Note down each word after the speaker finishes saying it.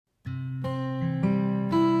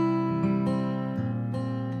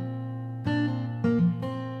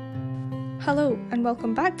Hello and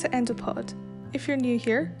welcome back to Endopod. If you're new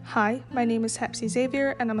here, hi, my name is Hepsi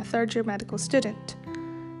Xavier and I'm a third year medical student.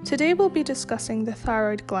 Today we'll be discussing the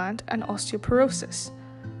thyroid gland and osteoporosis.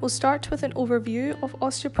 We'll start with an overview of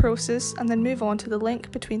osteoporosis and then move on to the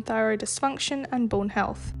link between thyroid dysfunction and bone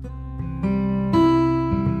health.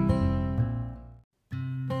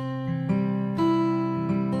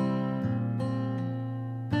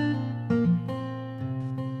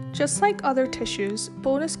 Just like other tissues,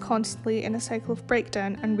 bone is constantly in a cycle of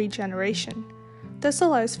breakdown and regeneration. This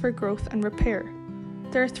allows for growth and repair.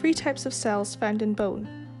 There are three types of cells found in bone: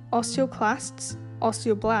 osteoclasts,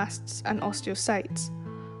 osteoblasts, and osteocytes.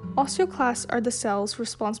 Osteoclasts are the cells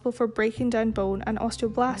responsible for breaking down bone, and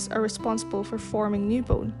osteoblasts are responsible for forming new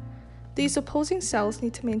bone. These opposing cells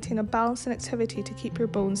need to maintain a balance in activity to keep your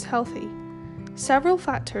bones healthy. Several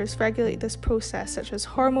factors regulate this process, such as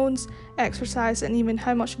hormones, exercise, and even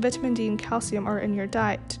how much vitamin D and calcium are in your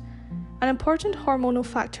diet. An important hormonal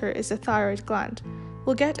factor is the thyroid gland.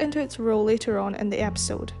 We'll get into its role later on in the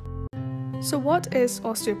episode. So what is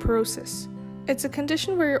osteoporosis? It's a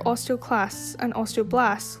condition where your osteoclasts and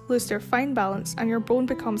osteoblasts lose their fine balance and your bone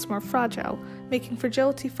becomes more fragile, making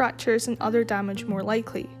fragility fractures and other damage more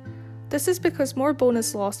likely. This is because more bone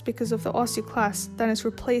is lost because of the osteoclasts than is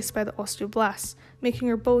replaced by the osteoblasts, making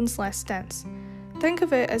your bones less dense. Think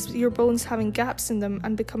of it as your bones having gaps in them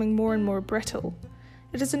and becoming more and more brittle.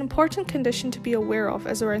 It is an important condition to be aware of,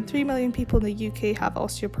 as around 3 million people in the UK have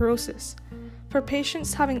osteoporosis. For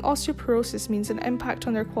patients, having osteoporosis means an impact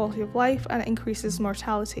on their quality of life and increases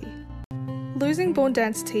mortality. Losing bone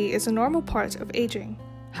density is a normal part of aging.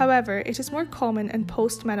 However, it is more common in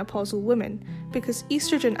postmenopausal women because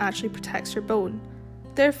estrogen actually protects your bone.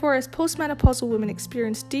 Therefore, as postmenopausal women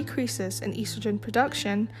experience decreases in estrogen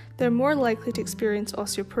production, they're more likely to experience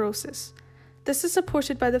osteoporosis. This is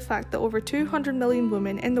supported by the fact that over 200 million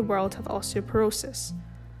women in the world have osteoporosis.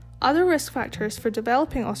 Other risk factors for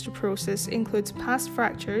developing osteoporosis include past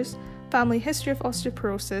fractures, family history of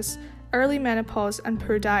osteoporosis, early menopause, and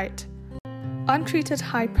poor diet. Untreated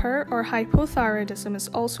hyper or hypothyroidism is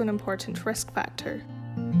also an important risk factor.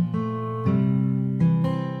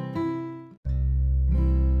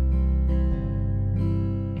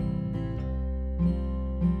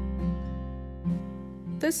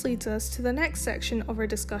 This leads us to the next section of our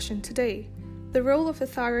discussion today, the role of the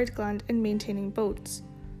thyroid gland in maintaining bones.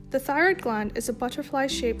 The thyroid gland is a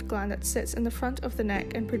butterfly-shaped gland that sits in the front of the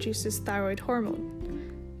neck and produces thyroid hormone.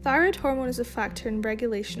 Thyroid hormone is a factor in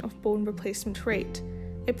regulation of bone replacement rate.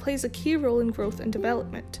 It plays a key role in growth and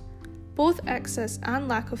development. Both excess and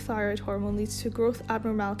lack of thyroid hormone leads to growth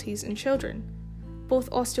abnormalities in children. Both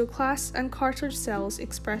osteoclasts and cartilage cells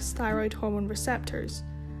express thyroid hormone receptors.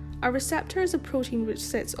 A receptor is a protein which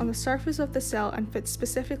sits on the surface of the cell and fits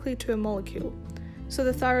specifically to a molecule, so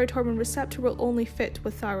the thyroid hormone receptor will only fit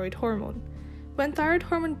with thyroid hormone. When thyroid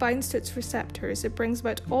hormone binds to its receptors, it brings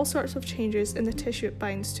about all sorts of changes in the tissue it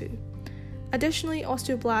binds to. Additionally,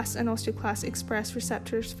 osteoblasts and osteoclasts express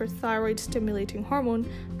receptors for thyroid-stimulating hormone,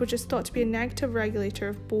 which is thought to be a negative regulator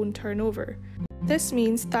of bone turnover. This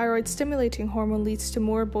means thyroid-stimulating hormone leads to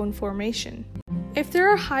more bone formation. If there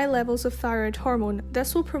are high levels of thyroid hormone,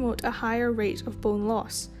 this will promote a higher rate of bone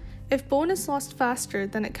loss. If bone is lost faster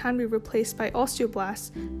than it can be replaced by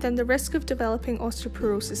osteoblasts, then the risk of developing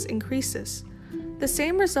osteoporosis increases. The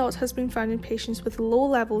same result has been found in patients with low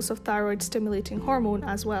levels of thyroid-stimulating hormone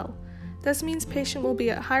as well. This means patient will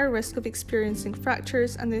be at higher risk of experiencing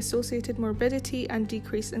fractures and the associated morbidity and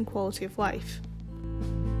decrease in quality of life.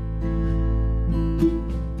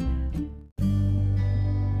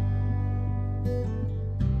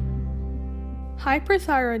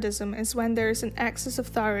 Hyperthyroidism is when there is an excess of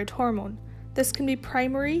thyroid hormone. This can be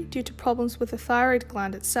primary due to problems with the thyroid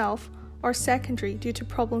gland itself, or secondary due to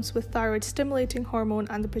problems with thyroid-stimulating hormone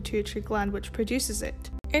and the pituitary gland which produces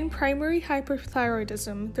it. In primary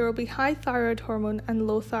hyperthyroidism, there will be high thyroid hormone and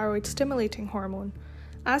low thyroid-stimulating hormone.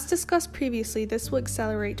 As discussed previously, this will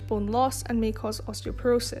accelerate bone loss and may cause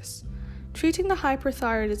osteoporosis. Treating the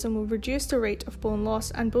hyperthyroidism will reduce the rate of bone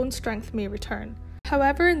loss and bone strength may return.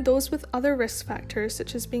 However, in those with other risk factors,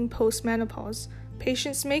 such as being postmenopause,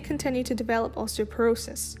 patients may continue to develop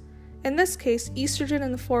osteoporosis. In this case, estrogen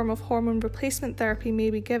in the form of hormone replacement therapy may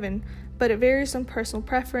be given, but it varies on personal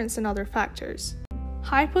preference and other factors.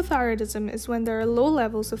 Hypothyroidism is when there are low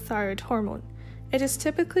levels of thyroid hormone. It is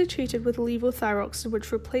typically treated with levothyroxine,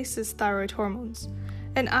 which replaces thyroid hormones.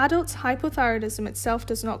 In adults, hypothyroidism itself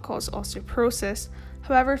does not cause osteoporosis.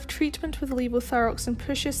 However, if treatment with levothyroxine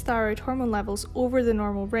pushes thyroid hormone levels over the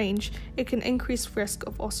normal range, it can increase risk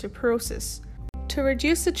of osteoporosis. To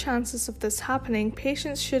reduce the chances of this happening,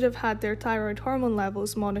 patients should have had their thyroid hormone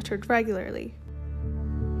levels monitored regularly.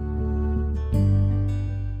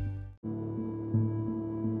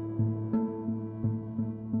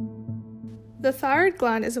 The thyroid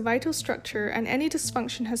gland is a vital structure, and any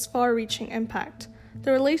dysfunction has far-reaching impact.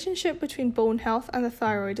 The relationship between bone health and the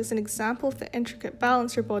thyroid is an example of the intricate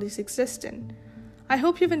balance our bodies exist in. I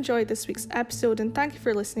hope you've enjoyed this week's episode, and thank you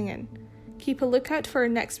for listening in. Keep a lookout for our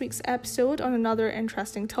next week's episode on another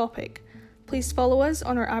interesting topic. Please follow us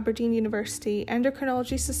on our Aberdeen University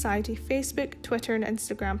Endocrinology Society Facebook, Twitter and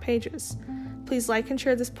Instagram pages. Please like and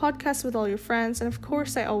share this podcast with all your friends, and of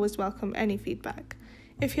course I always welcome any feedback.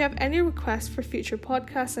 If you have any requests for future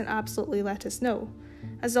podcasts, then absolutely let us know.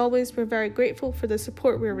 As always, we're very grateful for the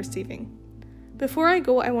support we're receiving. Before I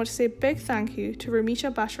go, I want to say a big thank you to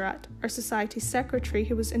Ramisha Basharat, our Society Secretary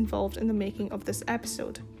who was involved in the making of this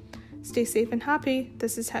episode. Stay safe and happy.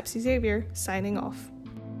 This is Hepsi Xavier, signing off.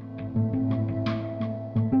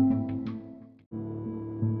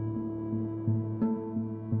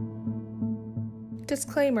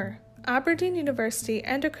 Disclaimer: Aberdeen University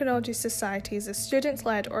Endocrinology Society is a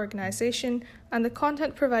student-led organisation, and the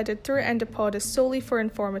content provided through Endopod is solely for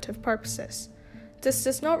informative purposes. This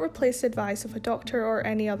does not replace the advice of a doctor or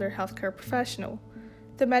any other healthcare professional.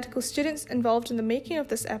 The medical students involved in the making of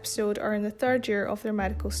this episode are in the third year of their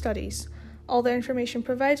medical studies. All the information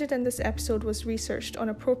provided in this episode was researched on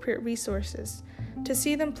appropriate resources. To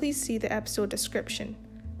see them, please see the episode description.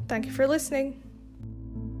 Thank you for listening.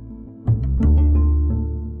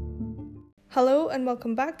 Hello and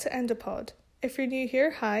welcome back to Endopod. If you're new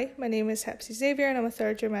here, hi, my name is Hepsi Xavier and I'm a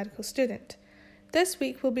third year medical student. This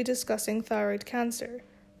week we'll be discussing thyroid cancer.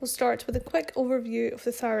 We'll start with a quick overview of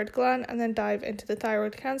the thyroid gland and then dive into the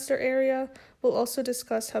thyroid cancer area. We'll also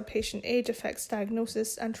discuss how patient age affects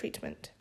diagnosis and treatment.